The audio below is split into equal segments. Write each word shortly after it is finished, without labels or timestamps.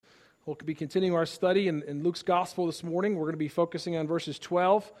We'll be continuing our study in Luke's Gospel this morning. We're going to be focusing on verses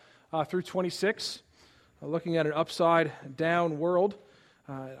 12 through 26, looking at an upside-down world.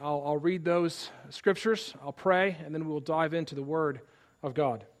 I'll read those scriptures, I'll pray, and then we'll dive into the Word of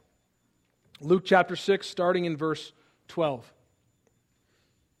God. Luke chapter 6, starting in verse 12.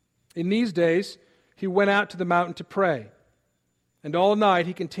 In these days, he went out to the mountain to pray, and all night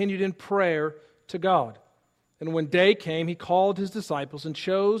he continued in prayer to God. And when day came, he called his disciples and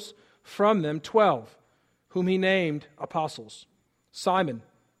chose from them 12, whom he named apostles: Simon,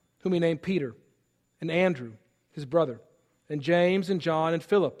 whom he named Peter, and Andrew, his brother, and James and John and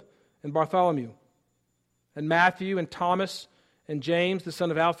Philip and Bartholomew, and Matthew and Thomas and James the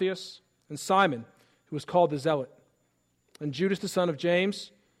son of Alphaeus, and Simon, who was called the Zealot, and Judas the son of James,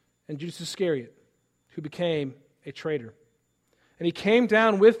 and Judas Iscariot, who became a traitor. And he came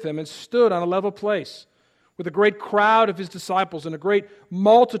down with them and stood on a level place, with a great crowd of his disciples and a great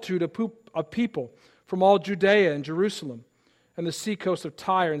multitude of people from all Judea and Jerusalem and the seacoast of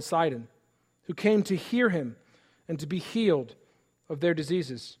Tyre and Sidon, who came to hear him and to be healed of their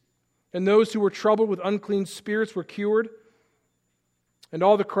diseases. And those who were troubled with unclean spirits were cured, and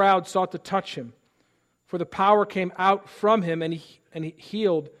all the crowd sought to touch him, for the power came out from him, and he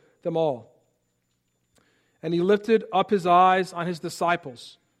healed them all. And he lifted up his eyes on his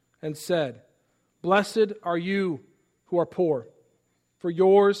disciples and said, "Blessed are you who are poor, for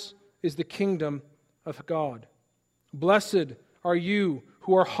yours is the kingdom of God. Blessed are you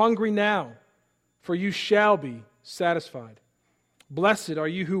who are hungry now, for you shall be satisfied. Blessed are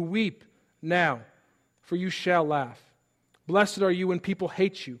you who weep now, for you shall laugh. Blessed are you when people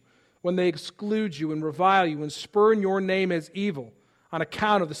hate you, when they exclude you and revile you and spurn your name as evil on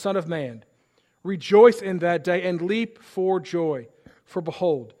account of the Son of Man. Rejoice in that day and leap for joy, for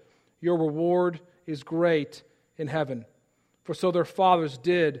behold, your reward is great in heaven. For so their fathers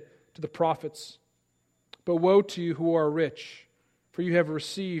did to the prophets. But woe to you who are rich, for you have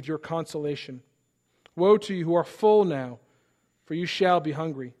received your consolation. Woe to you who are full now, for you shall be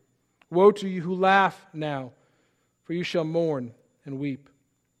hungry. Woe to you who laugh now, for you shall mourn and weep.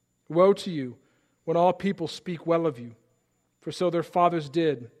 Woe to you when all people speak well of you, for so their fathers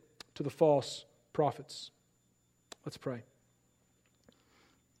did to the false prophets." Let's pray.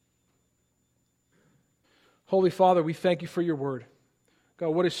 Holy Father, we thank you for your word. God,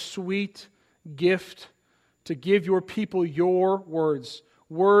 what a sweet gift to give your people your words,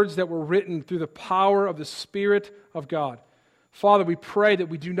 words that were written through the power of the Spirit of God. Father, we pray that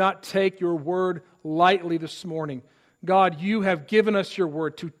we do not take your word lightly this morning. God, you have given us your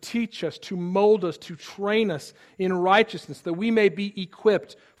word to teach us, to mold us, to train us in righteousness, that we may be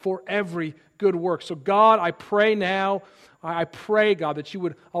equipped for every good work. So God, I pray now, God, that you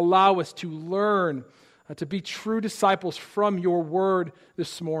would allow us to learn, to be true disciples from your word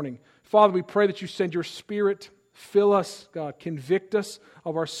this morning. Father, we pray that you send your Spirit, fill us, God, convict us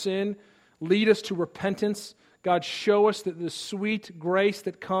of our sin, lead us to repentance. God, show us that the sweet grace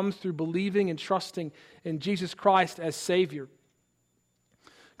that comes through believing and trusting in Jesus Christ as Savior.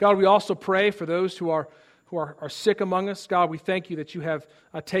 God, we also pray for those who are sick among us. God, we thank you that you have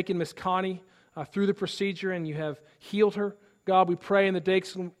taken Miss Connie through the procedure and you have healed her. God, we pray in the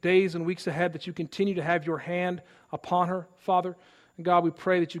days and weeks ahead that you continue to have your hand upon her, Father. And God, we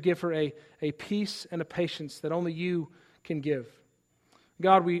pray that you give her a peace and a patience that only you can give.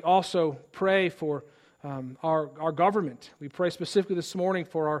 God, we also pray for our government. We pray specifically this morning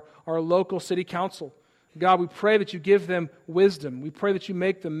for our local city council. God, we pray that you give them wisdom. We pray that you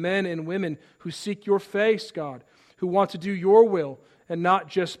make them men and women who seek your face, God, who want to do your will and not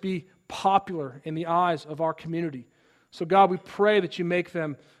just be popular in the eyes of our community. So God, we pray that you make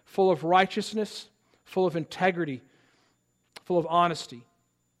them full of righteousness, full of integrity, full of honesty.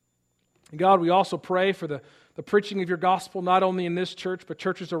 And God, we also pray for the preaching of your gospel, not only in this church, but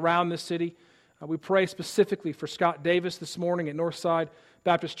churches around this city. We pray specifically for Scott Davis this morning at Northside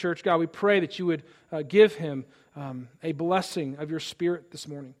Baptist Church. God, we pray that you would give him a blessing of your Spirit this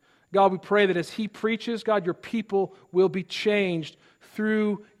morning. God, we pray that as he preaches, God, your people will be changed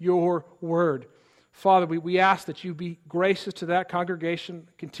through your word. Father, we ask that you be gracious to that congregation,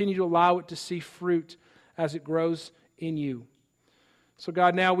 continue to allow it to see fruit as it grows in you. So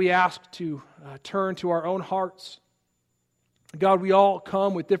God, now we ask to turn to our own hearts. God, we all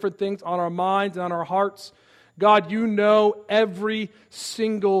come with different things on our minds and on our hearts. God, you know every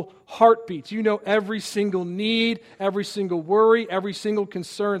single heartbeat. You know every single need, every single worry, every single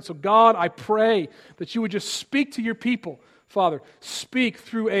concern. So God, I pray that you would just speak to your people. Father, speak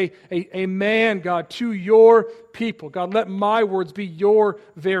through a man, God, to your people. God, let my words be your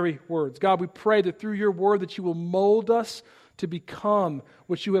very words. God, we pray that through your word that you will mold us to become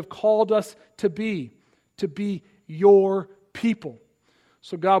what you have called us to be your people.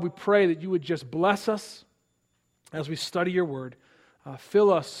 So God, we pray that you would just bless us as we study your word.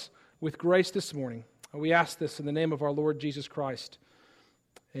 Fill us with grace this morning. We ask this in the name of our Lord Jesus Christ.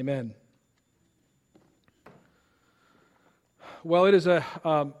 Amen. Well, it is a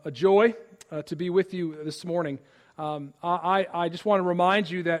joy to be with you this morning. I just want to remind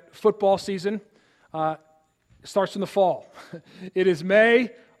you that football season starts in the fall. It is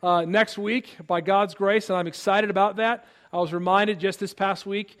May next week by God's grace, and I'm excited about that. I was reminded just this past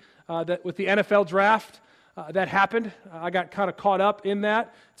week that with the NFL draft that happened, I got kind of caught up in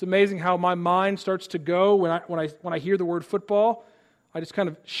that. It's amazing how my mind starts to go when I hear the word football. I just kind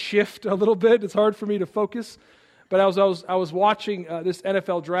of shift a little bit. It's hard for me to focus. But I was watching this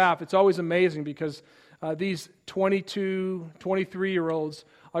NFL draft. It's always amazing because these 22, 23-year-olds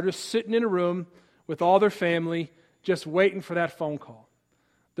are just sitting in a room with all their family, just waiting for that phone call.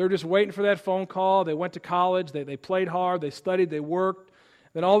 They're just waiting for that phone call. They went to college. They played hard. They studied. They worked.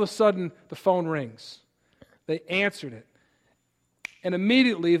 Then all of a sudden, the phone rings. They answered it. And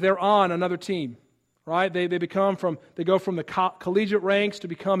immediately, they're on another team, right? They go from the collegiate ranks to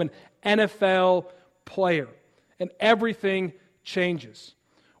become an NFL player. And everything changes.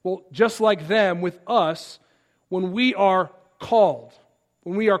 Well, just like them, with us, when we are called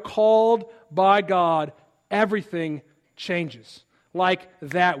by God, everything changes. Like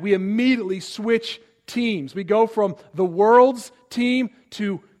that, we immediately switch teams. We go from the world's team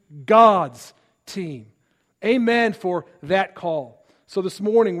to God's team. Amen for that call. So this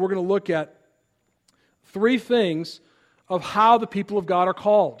morning, we're going to look at 3 things of how the people of God are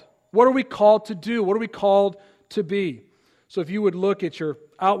called. What are we called to do? What are we called to be? So if you would look at your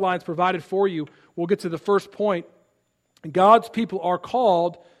outlines provided for you, we'll get to the first point. God's people are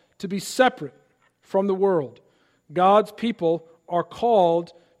called to be separate from the world. God's people are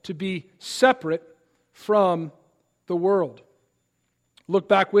called to be separate from the world. Look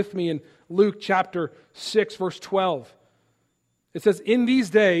back with me in Luke chapter 6, verse 12. It says, "In these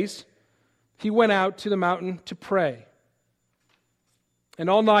days he went out to the mountain to pray. And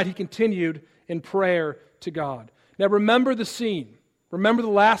all night he continued in prayer to God." Now remember the scene. Remember the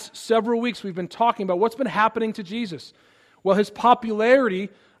last several weeks we've been talking about what's been happening to Jesus. Well, his popularity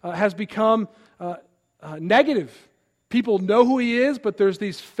has become negative. People know who he is, but there's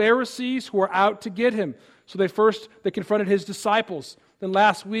these Pharisees who are out to get him. So they confronted his disciples. Then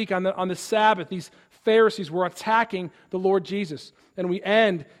last week on the Sabbath, these Pharisees were attacking the Lord Jesus. And we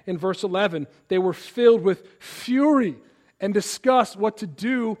end in verse 11. They were filled with fury and discussed what to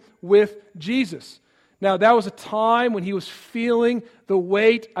do with Jesus. Now, that was a time when he was feeling the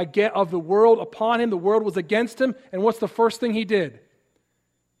weight of the world upon him. The world was against him. And what's the first thing he did?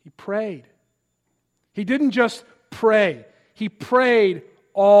 He prayed. He didn't just pray. He prayed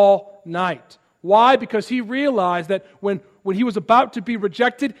all night. Why? Because he realized that when he was about to be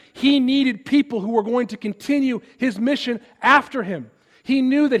rejected, he needed people who were going to continue his mission after him. He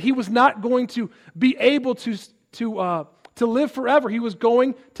knew that he was not going to be able to live forever. He was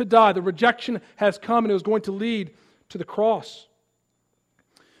going to die. The rejection has come, and it was going to lead to the cross.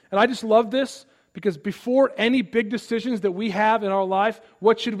 And I just love this because before any big decisions that we have in our life,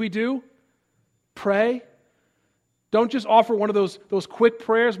 what should we do? Pray. Don't just offer one of those quick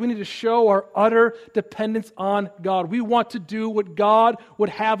prayers. We need to show our utter dependence on God. We want to do what God would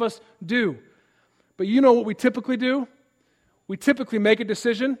have us do. But you know what we typically do? We typically make a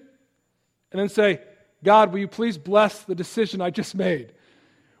decision and then say, "God, will you please bless the decision I just made?"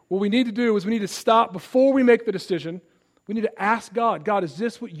 What we need to do is we need to stop before we make the decision. We need to ask God, "God, is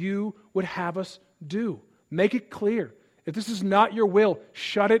this what you would have us do?" Make it clear. If this is not your will,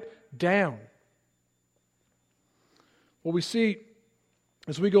 shut it down. Well, we see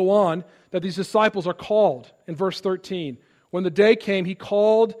as we go on that these disciples are called in verse 13. When the day came, he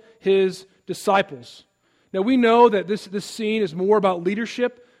called his disciples. Now we know that this scene is more about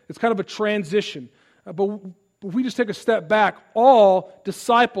leadership. It's kind of a transition. But if we just take a step back, all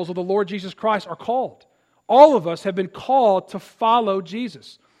disciples of the Lord Jesus Christ are called. All of us have been called to follow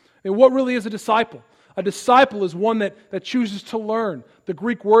Jesus. And what really is a disciple? A disciple is one that chooses to learn. The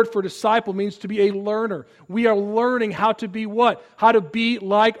Greek word for disciple means to be a learner. We are learning how to be what? How to be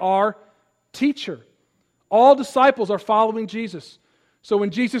like our teacher. All disciples are following Jesus. So when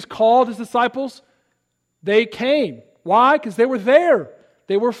Jesus called his disciples, they came. Why? Because they were there.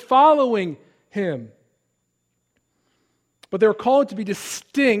 They were following him. But they were called to be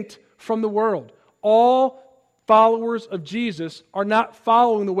distinct from the world. All followers of Jesus are not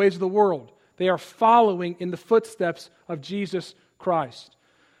following the ways of the world. They are following in the footsteps of Jesus Christ.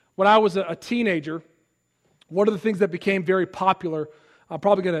 When I was a teenager, one of the things that became very popular, I'm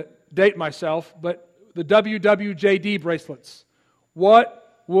probably going to date myself, but the WWJD bracelets.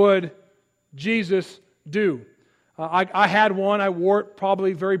 What would Jesus do? I had one. I wore it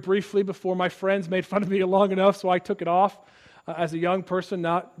probably very briefly before my friends made fun of me long enough, so I took it off as a young person,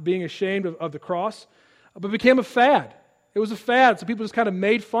 not being ashamed of the cross. But it became a fad. It was a fad, so people just kind of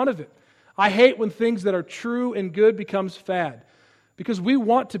made fun of it. I hate when things that are true and good becomes fad, because we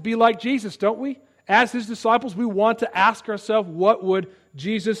want to be like Jesus, don't we? As His disciples, we want to ask ourselves, what would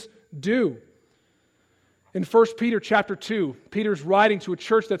Jesus do? In 1 Peter chapter 2, Peter's writing to a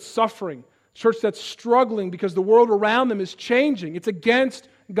church that's suffering, a church that's struggling because the world around them is changing. It's against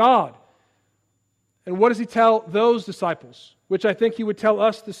God. And what does he tell those disciples? Which I think he would tell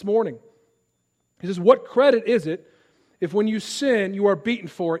us this morning. He says, what credit is it if when you sin, you are beaten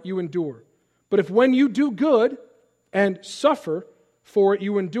for it, you endure? But if when you do good and suffer for it,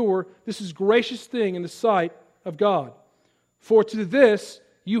 you endure, this is a gracious thing in the sight of God. For to this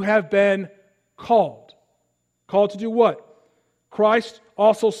you have been called. Called to do what? Christ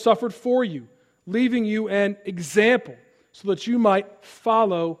also suffered for you, leaving you an example so that you might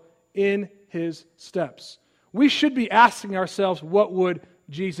follow in His steps. We should be asking ourselves, what would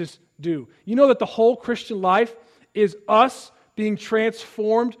Jesus do? You know that the whole Christian life is us being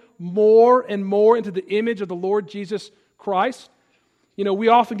transformed more and more into the image of the Lord Jesus Christ. You know, we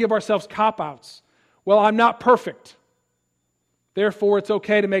often give ourselves cop-outs. Well, I'm not perfect. Therefore, it's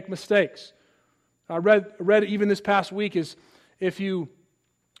okay to make mistakes. I read even this past week is if you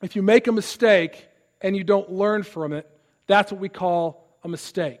make a mistake and you don't learn from it, that's what we call a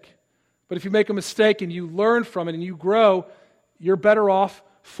mistake. But if you make a mistake and you learn from it and you grow, you're better off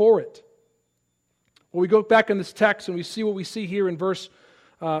for it. Well, we go back in this text and we see what we see here in verse,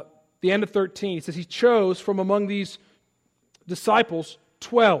 the end of 13. It says, He chose from among these disciples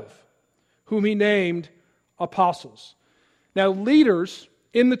 12, whom He named apostles. Now, leaders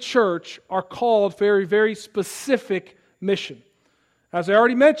in the church are called for a very specific mission. As I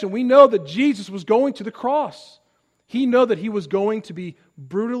already mentioned, we know that Jesus was going to the cross. He knew that He was going to be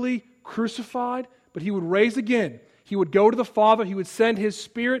brutally crucified, but He would rise again. He would go to the Father. He would send His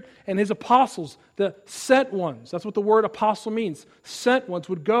Spirit, and His apostles, the sent ones, that's what the word apostle means, sent ones,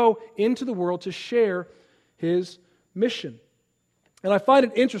 would go into the world to share His mission. And I find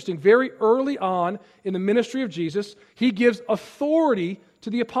it interesting, very early on in the ministry of Jesus, He gives authority to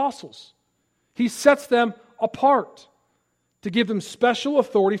the apostles. He sets them apart to give them special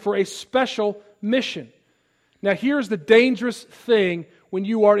authority for a special mission. Now, here's the dangerous thing when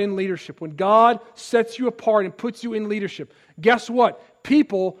you are in leadership. When God sets you apart and puts you in leadership, guess what?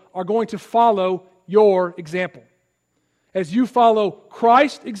 People are going to follow your example. As you follow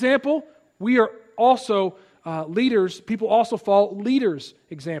Christ's example, we are also leaders. People also follow leaders'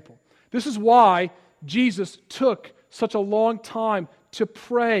 example. This is why Jesus took such a long time to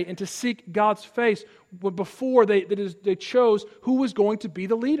pray and to seek God's face before they chose who was going to be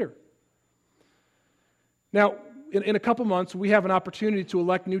the leader. Now, in a couple months, we have an opportunity to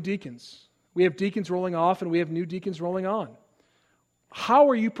elect new deacons. We have deacons rolling off and we have new deacons rolling on. How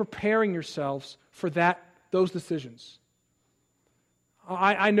are you preparing yourselves for those decisions?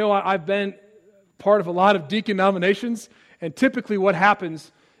 I know I've been part of a lot of deacon nominations, and typically what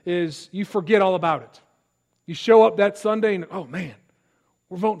happens is you forget all about it. You show up that Sunday and, oh man,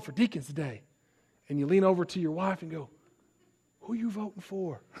 we're voting for deacons today. And you lean over to your wife and go, who are you voting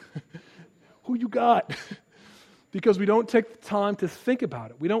for? Who you got? Because we don't take the time to think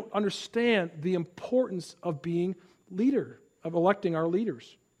about it. We don't understand the importance of being leader, of electing our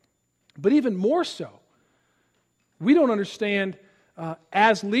leaders. But even more so, we don't understand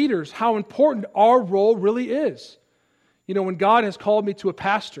as leaders how important our role really is. You know, when God has called me to a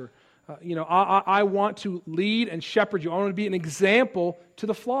pastor, I want to lead and shepherd you. I want to be an example to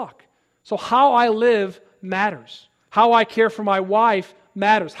the flock. So how I live matters. How I care for my wife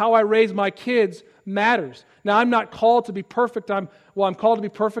matters. How I raise my kids matters. Now, I'm not called to be perfect. I'm called to be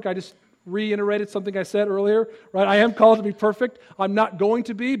perfect. I just reiterated something I said earlier, right? I am called to be perfect. I'm not going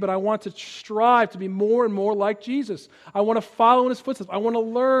to be, but I want to strive to be more and more like Jesus. I want to follow in His footsteps. I want to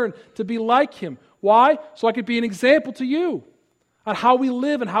learn to be like Him. Why? So I could be an example to you on how we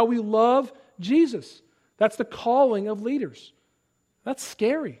live and how we love Jesus. That's the calling of leaders. That's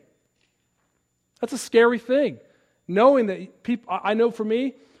scary. That's a scary thing. Knowing that people, I know for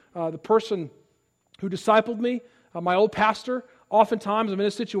me, the person who discipled me, my old pastor, oftentimes I'm in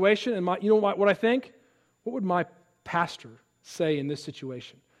a situation and you know what I think? What would my pastor say in this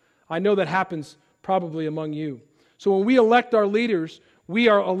situation? I know that happens probably among you. So when we elect our leaders, we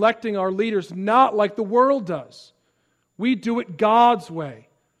are electing our leaders not like the world does. We do it God's way.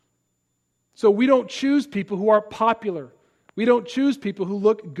 So we don't choose people who are popular. We don't choose people who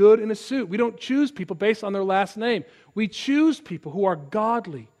look good in a suit. We don't choose people based on their last name. We choose people who are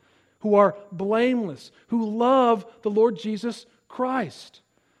godly, who are blameless, who love the Lord Jesus Christ.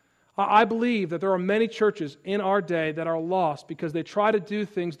 I believe that there are many churches in our day that are lost because they try to do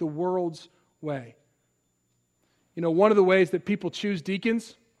things the world's way. You know, one of the ways that people choose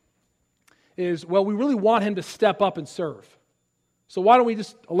deacons is, well, we really want him to step up and serve. So why don't we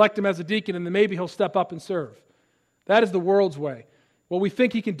just elect him as a deacon and then maybe he'll step up and serve? That is the world's way. Well, we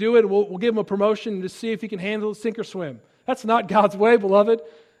think he can do it. We'll give him a promotion and just see if he can handle it, sink or swim. That's not God's way, beloved.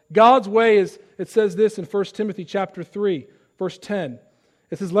 God's way is, it says this in 1 Timothy chapter 3, verse 10.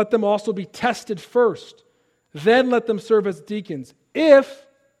 It says, let them also be tested first, then let them serve as deacons, if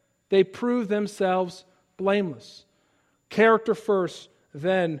they prove themselves blameless. Character first,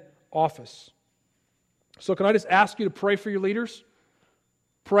 then office. So can I just ask you to pray for your leaders?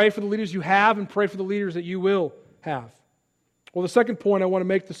 Pray for the leaders you have and pray for the leaders that you will have. Well, the second point I want to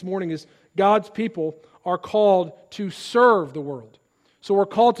make this morning is God's people are called to serve the world. So we're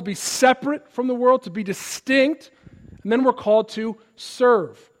called to be separate from the world, to be distinct, and then we're called to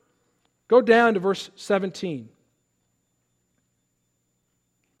serve. Go down to verse 17.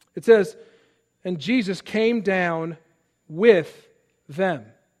 It says, and Jesus came down with them.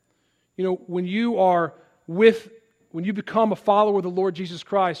 You know, when you become a follower of the Lord Jesus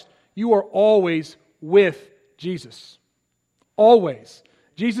Christ, you are always with Jesus. Always.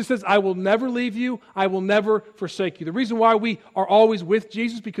 Jesus says, I will never leave you, I will never forsake you. The reason why we are always with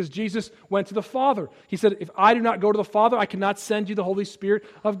Jesus is because Jesus went to the Father. He said, if I do not go to the Father, I cannot send you the Holy Spirit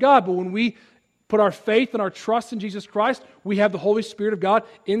of God. But when we put our faith and our trust in Jesus Christ, we have the Holy Spirit of God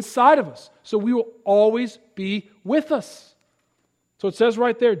inside of us. So we will always be with us. So it says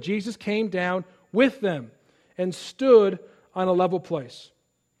right there, Jesus came down with them and stood on a level place.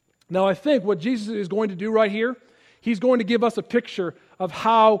 Now I think what Jesus is going to do right here, he's going to give us a picture of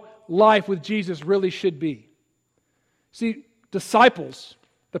how life with Jesus really should be. See, disciples,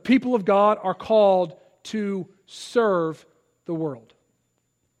 the people of God, are called to serve the world.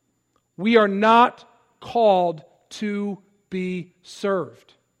 We are not called to be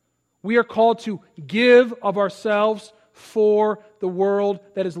served. We are called to give of ourselves for the world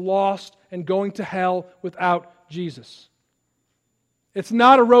that is lost and going to hell without Jesus. It's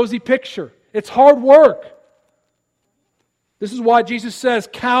not a rosy picture. It's hard work. This is why Jesus says,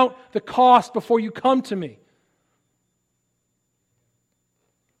 count the cost before you come to me.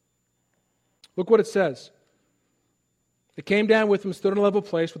 Look what it says. It came down with him, stood in a level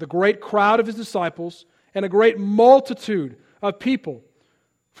place with a great crowd of his disciples and a great multitude of people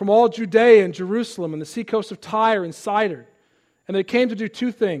from all Judea and Jerusalem and the seacoast of Tyre and Sidon. And they came to do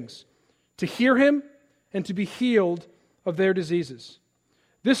two things, to hear him and to be healed of their diseases.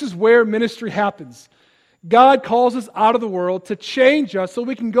 This is where ministry happens. God calls us out of the world to change us so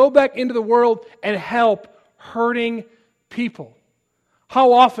we can go back into the world and help hurting people.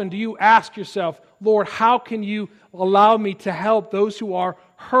 How often do you ask yourself, Lord, how can you allow me to help those who are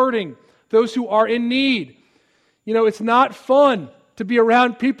hurting, those who are in need? You know, it's not fun to be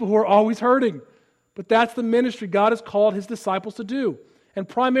around people who are always hurting, but that's the ministry God has called his disciples to do. And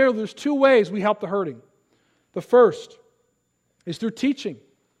primarily, there's two ways we help the hurting. The first is through teaching.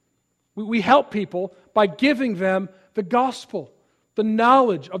 We help people by giving them the gospel, the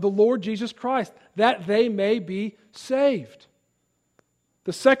knowledge of the Lord Jesus Christ, that they may be saved.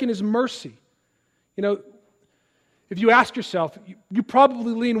 The second is mercy. You know, if you ask yourself, you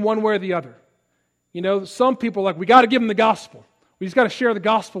probably lean one way or the other. You know, some people are like, we got to give them the gospel. We just got to share the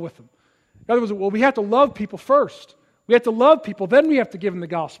gospel with them. In other words, well, we have to love people first. We have to love people, then we have to give them the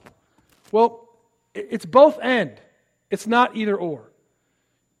gospel. Well, it's both and. It's not either or.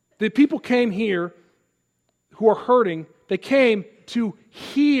 The people came here who are hurting. They came to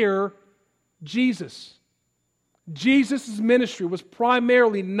hear Jesus. Jesus' ministry was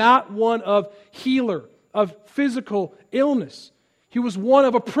primarily not one of healer, of physical illness. He was one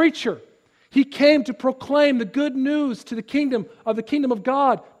of a preacher. He came to proclaim the good news to the kingdom of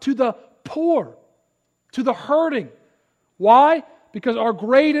God, to the poor, to the hurting. Why? Because our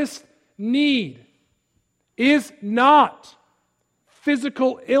greatest need is not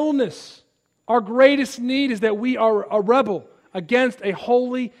physical illness. Our greatest need is that we are a rebel against a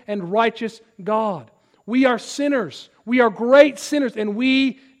holy and righteous God. We are sinners. We are great sinners, and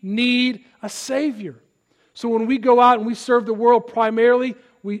we need a Savior. So when we go out and we serve the world, primarily,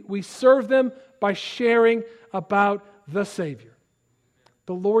 we serve them by sharing about the Savior,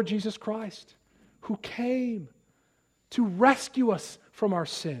 the Lord Jesus Christ, who came to rescue us from our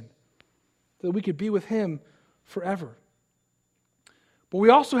sin, so that we could be with Him forever. But we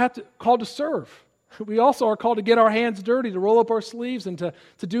also called to serve. We also are called to get our hands dirty, to roll up our sleeves, and to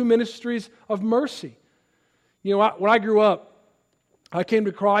do ministries of mercy. You know, when I grew up, I came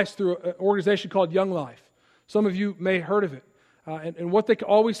to Christ through an organization called Young Life. Some of you may have heard of it. And what they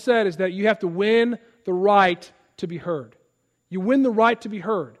always said is that you have to win the right to be heard. You win the right to be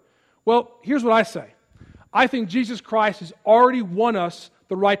heard. Well, here's what I say. I think Jesus Christ has already won us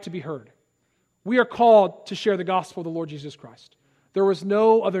the right to be heard. We are called to share the gospel of the Lord Jesus Christ. There was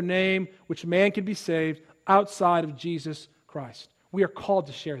no other name which man can be saved outside of Jesus Christ. We are called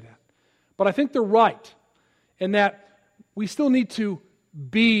to share that. But I think they're right in that we still need to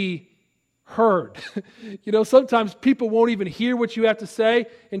be heard. You know, sometimes people won't even hear what you have to say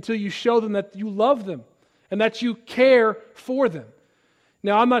until you show them that you love them and that you care for them.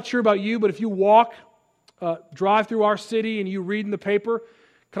 Now, I'm not sure about you, but if you drive through our city and you read in the paper,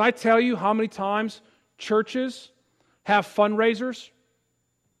 can I tell you how many times churches have fundraisers?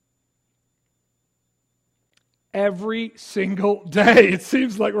 Every single day, it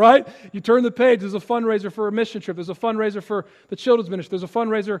seems like, right? You turn the page, there's a fundraiser for a mission trip, there's a fundraiser for the children's ministry, there's a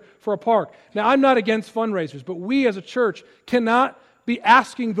fundraiser for a park. Now, I'm not against fundraisers, but we as a church cannot be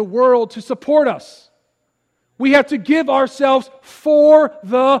asking the world to support us. We have to give ourselves for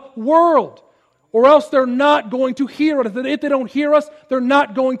the world, or else they're not going to hear us. If they don't hear us, they're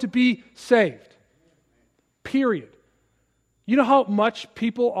not going to be saved. Period. You know how much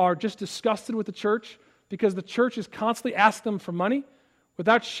people are just disgusted with the church because the church is constantly asking them for money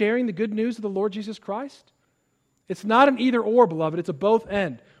without sharing the good news of the Lord Jesus Christ? It's not an either or, beloved. It's a both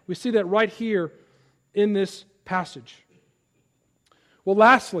and. We see that right here in this passage. Well,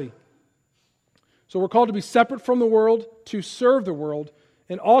 lastly, so we're called to be separate from the world, to serve the world,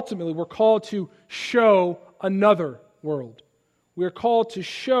 and ultimately we're called to show another world. We are called to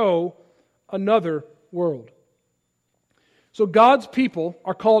show another world. So God's people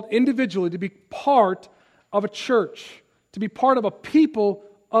are called individually to be part of a church, to be part of a people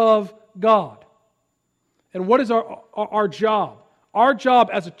of God. And what is our job? Our job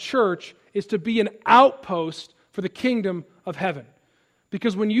as a church is to be an outpost for the kingdom of heaven.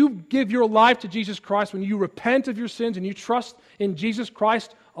 Because when you give your life to Jesus Christ, when you repent of your sins and you trust in Jesus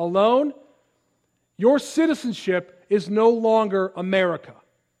Christ alone, your citizenship is no longer America.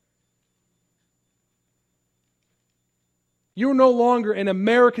 You're no longer an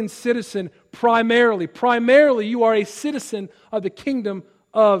American citizen primarily. Primarily, you are a citizen of the kingdom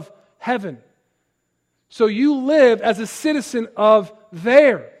of heaven. So you live as a citizen of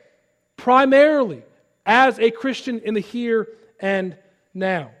there, primarily, as a Christian in the here and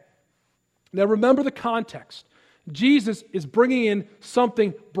now. Now remember the context. Jesus is bringing in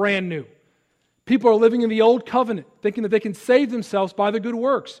something brand new. People are living in the old covenant, thinking that they can save themselves by their good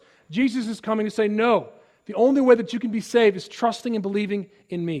works. Jesus is coming to say, no. The only way that you can be saved is trusting and believing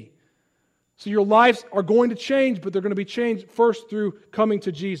in me. So your lives are going to change, but they're going to be changed first through coming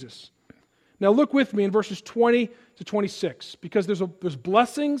to Jesus. Now look with me in verses 20 to 26, because there's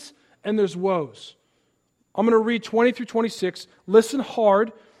blessings and there's woes. I'm going to read 20 through 26. Listen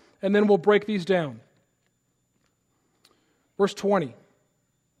hard, and then we'll break these down. Verse 20.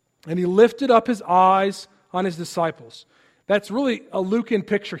 And he lifted up his eyes on his disciples. That's really a Lucan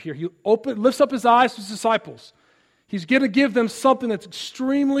picture here. He lifts up his eyes to his disciples. He's going to give them something that's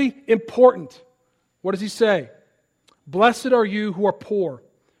extremely important. What does he say? Blessed are you who are poor,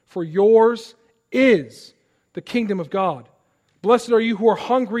 for yours is the kingdom of God. Blessed are you who are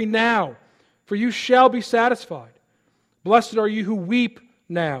hungry now, for you shall be satisfied. Blessed are you who weep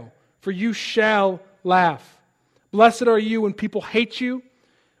now, for you shall laugh. Blessed are you when people hate you,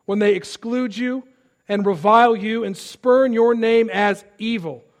 when they exclude you, and revile you, and spurn your name as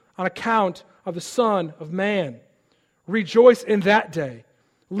evil on account of the Son of Man. Rejoice in that day.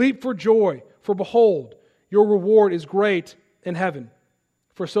 Leap for joy, for behold, your reward is great in heaven.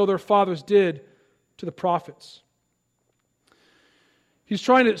 For so their fathers did to the prophets. He's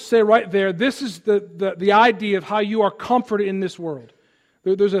trying to say right there, this is the idea of how you are comforted in this world.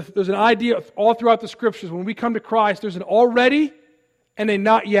 There's an idea all throughout the Scriptures. When we come to Christ, there's an already and a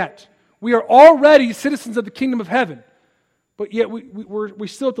not yet. We are already citizens of the kingdom of heaven, but yet we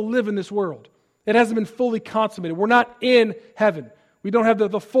still have to live in this world. It hasn't been fully consummated. We're not in heaven. We don't have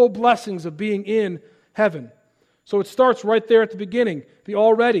the full blessings of being in heaven. So it starts right there at the beginning, the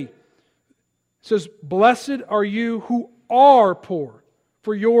already. It says, blessed are you who are poor,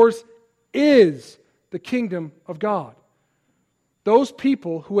 for yours is the kingdom of God. Those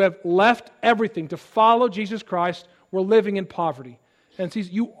people who have left everything to follow Jesus Christ were living in poverty. And sees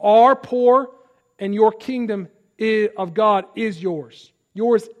you are poor, and your kingdom of God is yours.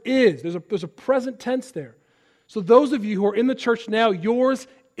 Yours is. There's a present tense there. So those of you who are in the church now, yours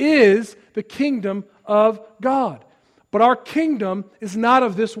is the kingdom of God. But our kingdom is not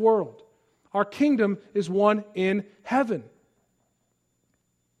of this world. Our kingdom is one in heaven.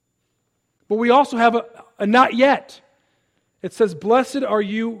 But we also have a not yet. It says, blessed are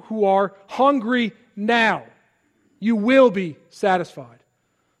you who are hungry now. You will be satisfied.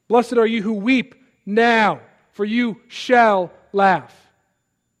 Blessed are you who weep now, for you shall laugh.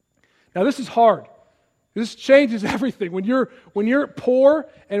 Now this is hard. This changes everything. When you're poor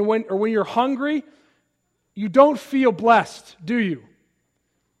and when you're hungry, you don't feel blessed, do you?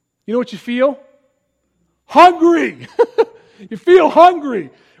 You know what you feel? Hungry! You feel hungry.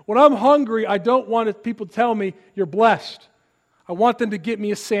 When I'm hungry, I don't want people to tell me you're blessed. I want them to get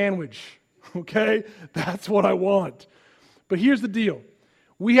me a sandwich, okay? That's what I want. But here's the deal.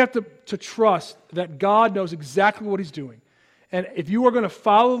 We have to trust that God knows exactly what He's doing. And if you are going to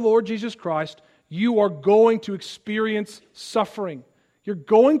follow the Lord Jesus Christ, you are going to experience suffering. You're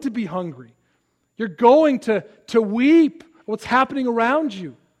going to be hungry. You're going to weep at what's happening around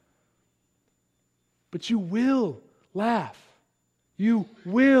you. But you will laugh. You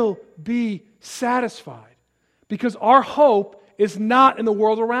will be satisfied. Because our hope is not in the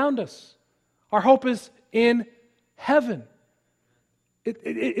world around us. Our hope is in heaven.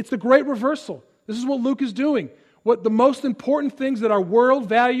 It's the great reversal. This is what Luke is doing. What the most important things that our world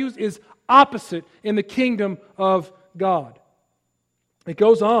values is opposite in the kingdom of God. It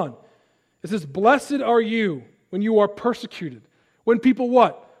goes on. It says, blessed are you when you are persecuted. When people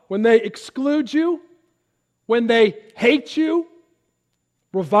what? When they exclude you, when they hate you,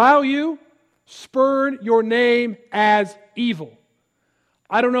 revile you, spurn your name as evil.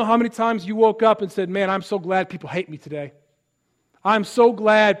 I don't know how many times you woke up and said, man, I'm so glad people hate me today. I'm so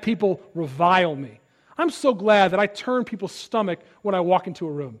glad people revile me. I'm so glad that I turn people's stomach when I walk into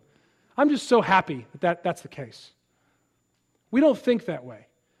a room. I'm just so happy that that's the case. We don't think that way.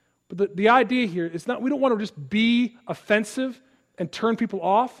 But the idea here is not, we don't want to just be offensive and turn people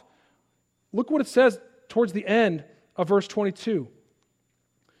off. Look what it says towards the end of verse 22.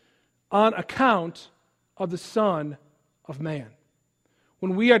 On account of the Son of Man.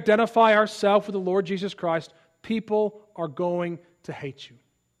 When we identify ourselves with the Lord Jesus Christ, people are going to hate you.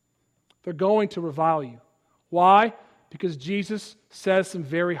 They're going to revile you. Why? Because Jesus says some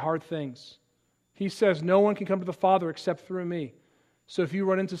very hard things. He says, no one can come to the Father except through me. So if you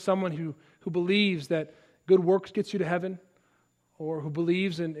run into someone who believes that good works gets you to heaven, or who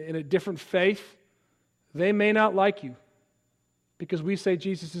believes in a different faith, they may not like you, because we say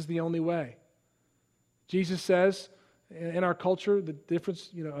Jesus is the only way. Jesus says, in our culture, the difference,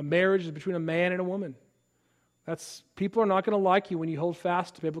 a marriage is between a man and a woman. People are not going to like you when you hold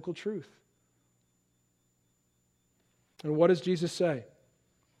fast to biblical truth. And what does Jesus say?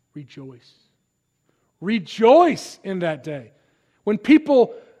 Rejoice. Rejoice in that day. When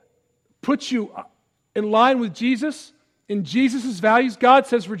people put you in line with Jesus, in Jesus' values, God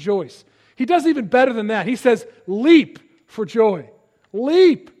says rejoice. He does even better than that. He says leap for joy.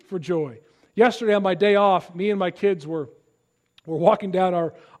 Leap for joy. Yesterday on my day off, me and my kids were walking down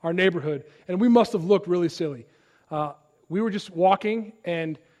our neighborhood, and we must have looked really silly. We were just walking,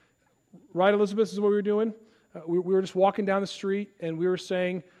 and right, Elizabeth, this is what we were doing? We were just walking down the street, and we were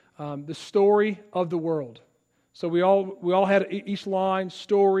saying the story of the world. So we all had each line,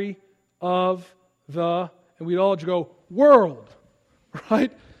 story of the, and we'd all just go, world,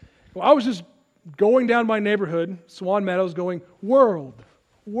 right? Well, I was just going down my neighborhood, Swan Meadows, going, world.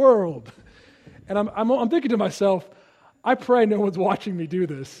 And I'm thinking to myself, I pray no one's watching me do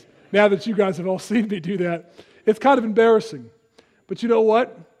this, now that you guys have all seen me do that. It's kind of embarrassing. But you know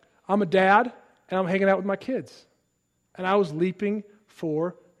what? I'm a dad, and I'm hanging out with my kids. And I was leaping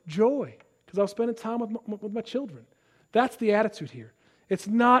for joy because I was spending time with my children. That's the attitude here. It's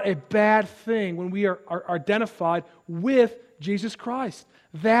not a bad thing when we are identified with Jesus Christ.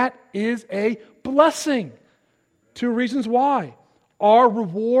 That is a blessing. 2 reasons why. Our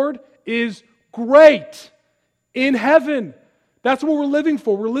reward is great in heaven. That's what we're living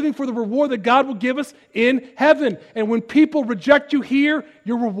for. We're living for the reward that God will give us in heaven. And when people reject you here,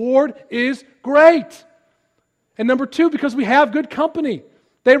 your reward is great. And number 2, because we have good company.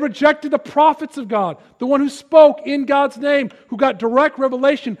 They rejected the prophets of God, the one who spoke in God's name, who got direct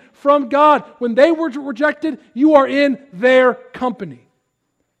revelation from God. When they were rejected, you are in their company.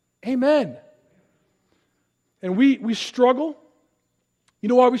 Amen. And we struggle. You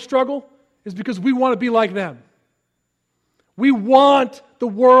know why we struggle? It's because we want to be like them. We want the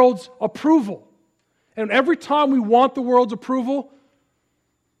world's approval. And every time we want the world's approval,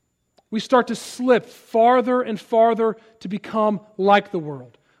 we start to slip farther and farther to become like the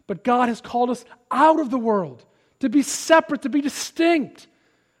world. But God has called us out of the world to be separate, to be distinct,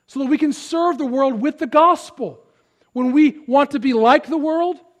 so that we can serve the world with the gospel. When we want to be like the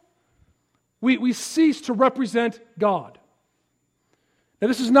world, we cease to represent God. Now,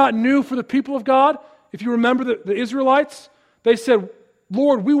 this is not new for the people of God. If you remember the Israelites, they said,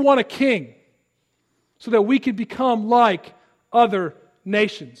 Lord, we want a king so that we could become like other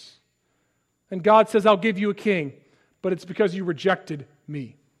nations. And God says, I'll give you a king, but it's because you rejected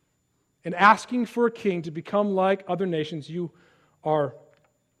me. In asking for a king to become like other nations, you are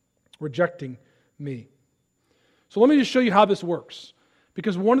rejecting me. So let me just show you how this works.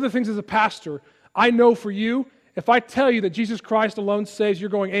 Because one of the things as a pastor, I know for you, if I tell you that Jesus Christ alone saves, you're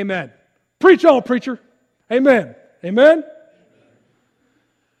going, amen. Preach on, preacher. Amen. Amen?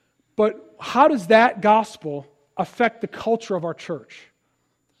 But how does that gospel affect the culture of our church?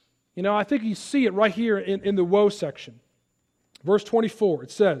 You know, I think you see it right here in the woe section. Verse 24,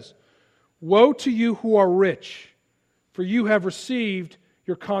 it says, woe to you who are rich, for you have received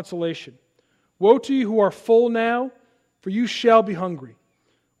your consolation. Woe to you who are full now, for you shall be hungry.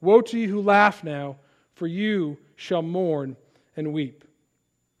 Woe to you who laugh now, for you shall mourn and weep.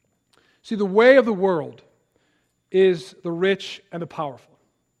 See, the way of the world is the rich and the powerful.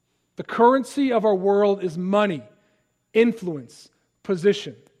 The currency of our world is money, influence,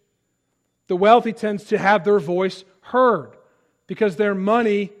 position. The wealthy tends to have their voice heard because their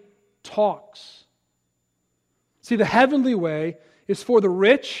money talks. See, the heavenly way is for the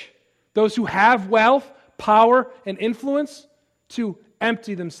rich, those who have wealth, power, and influence, to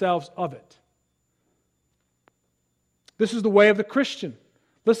empty themselves of it. This is the way of the Christian.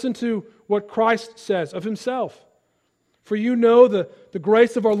 Listen to what Christ says of himself. For you know the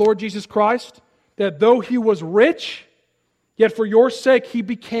grace of our Lord Jesus Christ, that though he was rich, yet for your sake he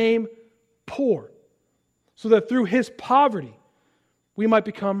became poor, so that through his poverty we might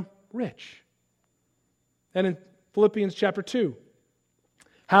become rich. And in Philippians chapter 2,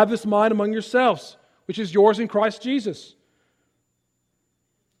 have this mind among yourselves, which is yours in Christ Jesus,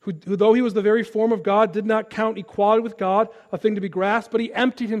 who though he was the very form of God, did not count equality with God a thing to be grasped, but he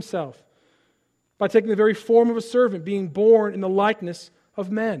emptied himself by taking the very form of a servant, being born in the likeness of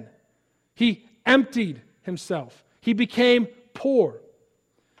men. He emptied himself. He became poor.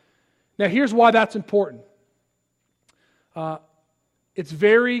 Now here's why that's important. It's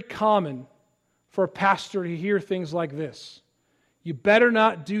very common for a pastor to hear things like this. You better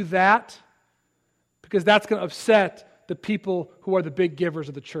not do that, because that's going to upset the people who are the big givers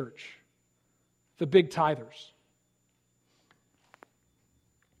of the church, the big tithers.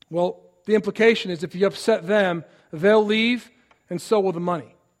 Well, the implication is if you upset them, they'll leave, and so will the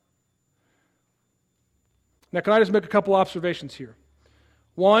money. Now, can I just make a couple observations here?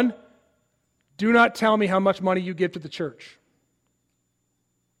 One, do not tell me how much money you give to the church.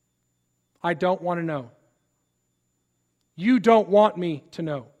 I don't want to know. You don't want me to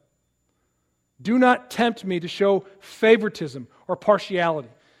know. Do not tempt me to show favoritism or partiality.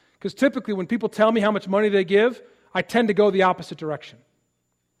 Because typically when people tell me how much money they give, I tend to go the opposite direction.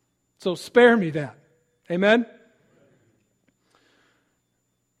 So spare me that. Amen?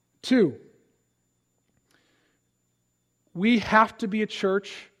 2, we have to be a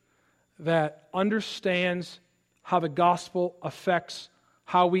church that understands how the gospel affects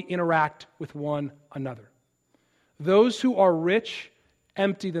how we interact with one another. Those who are rich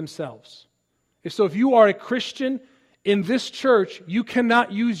empty themselves. So if you are a Christian in this church, you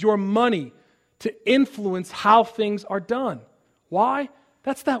cannot use your money to influence how things are done. Why?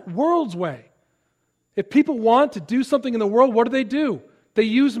 That's that world's way. If people want to do something in the world, what do? They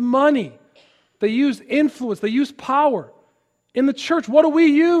use money. They use influence. They use power. In the church, what do we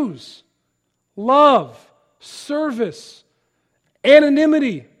use? Love, service,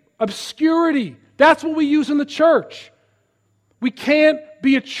 anonymity, obscurity. That's what we use in the church. We can't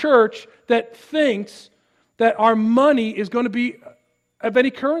be a church that thinks that our money is going to be of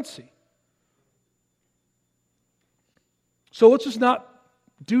any currency. So let's just not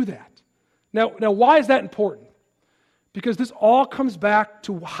do that. Now, why is that important? Because this all comes back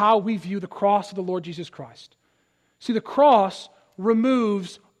to how we view the cross of the Lord Jesus Christ. See, the cross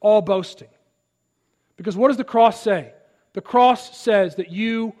removes all boasting. Because what does the cross say? The cross says that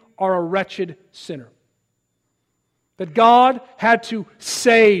you are a wretched sinner. That God had to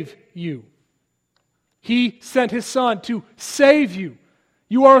save you. He sent His Son to save you.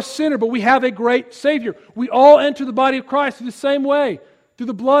 You are a sinner, but we have a great Savior. We all enter the body of Christ through the same way, through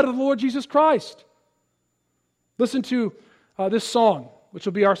the blood of the Lord Jesus Christ. Listen to this song, which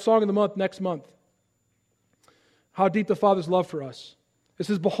will be our song of the month next month. How deep the Father's love for us. It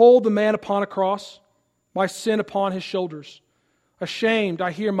says, behold the man upon a cross, my sin upon his shoulders. Ashamed,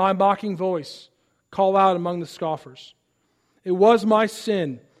 I hear my mocking voice call out among the scoffers. It was my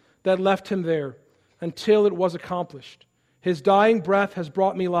sin that left him there until it was accomplished. His dying breath has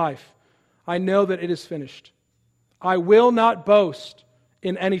brought me life. I know that it is finished. I will not boast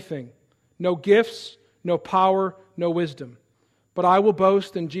in anything, no gifts, no power, no wisdom, but I will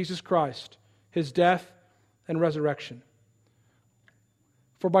boast in Jesus Christ, his death and resurrection.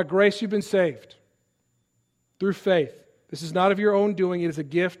 For by grace you've been saved, through faith. This is not of your own doing, it is a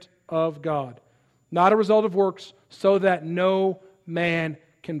gift of God, not a result of works, so that no man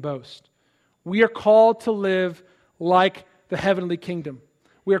can boast. We are called to live like the heavenly kingdom.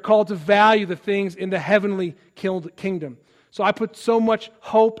 We are called to value the things in the heavenly kingdom. So I put so much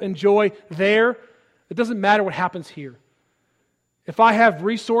hope and joy there. It doesn't matter what happens here. If I have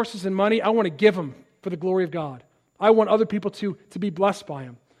resources and money, I want to give them for the glory of God. I want other people to be blessed by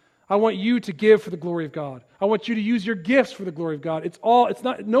them. I want you to give for the glory of God. I want you to use your gifts for the glory of God.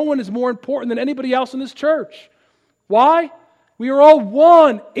 No one is more important than anybody else in this church. Why? We are all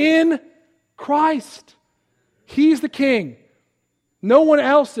one in Christ. He's the King. No one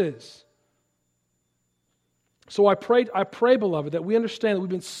else is. So I pray, beloved, that we understand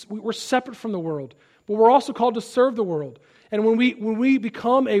that we're separate from the world, but we're also called to serve the world. And when we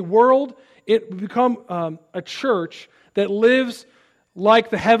become a world, we become a church that lives like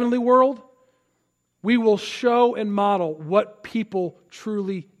the heavenly world, we will show and model what people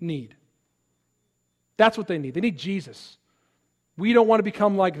truly need. That's what they need. They need Jesus. We don't want to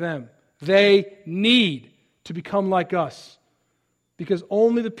become like them. They need to become like us, because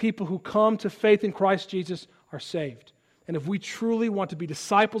only the people who come to faith in Christ Jesus are saved. And if we truly want to be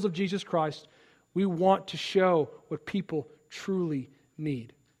disciples of Jesus Christ, we want to show what people truly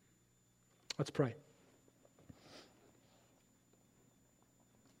need. Let's pray.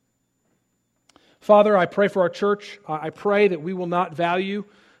 Father, I pray for our church. I pray that we will not value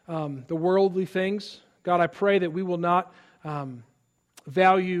the worldly things. God, I pray that we will not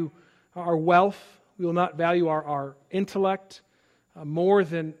value our wealth. We will not value our intellect more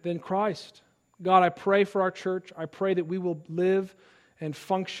than Christ. God, I pray for our church. I pray that we will live and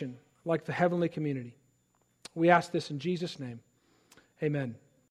function like the heavenly community. We ask this in Jesus' name. Amen.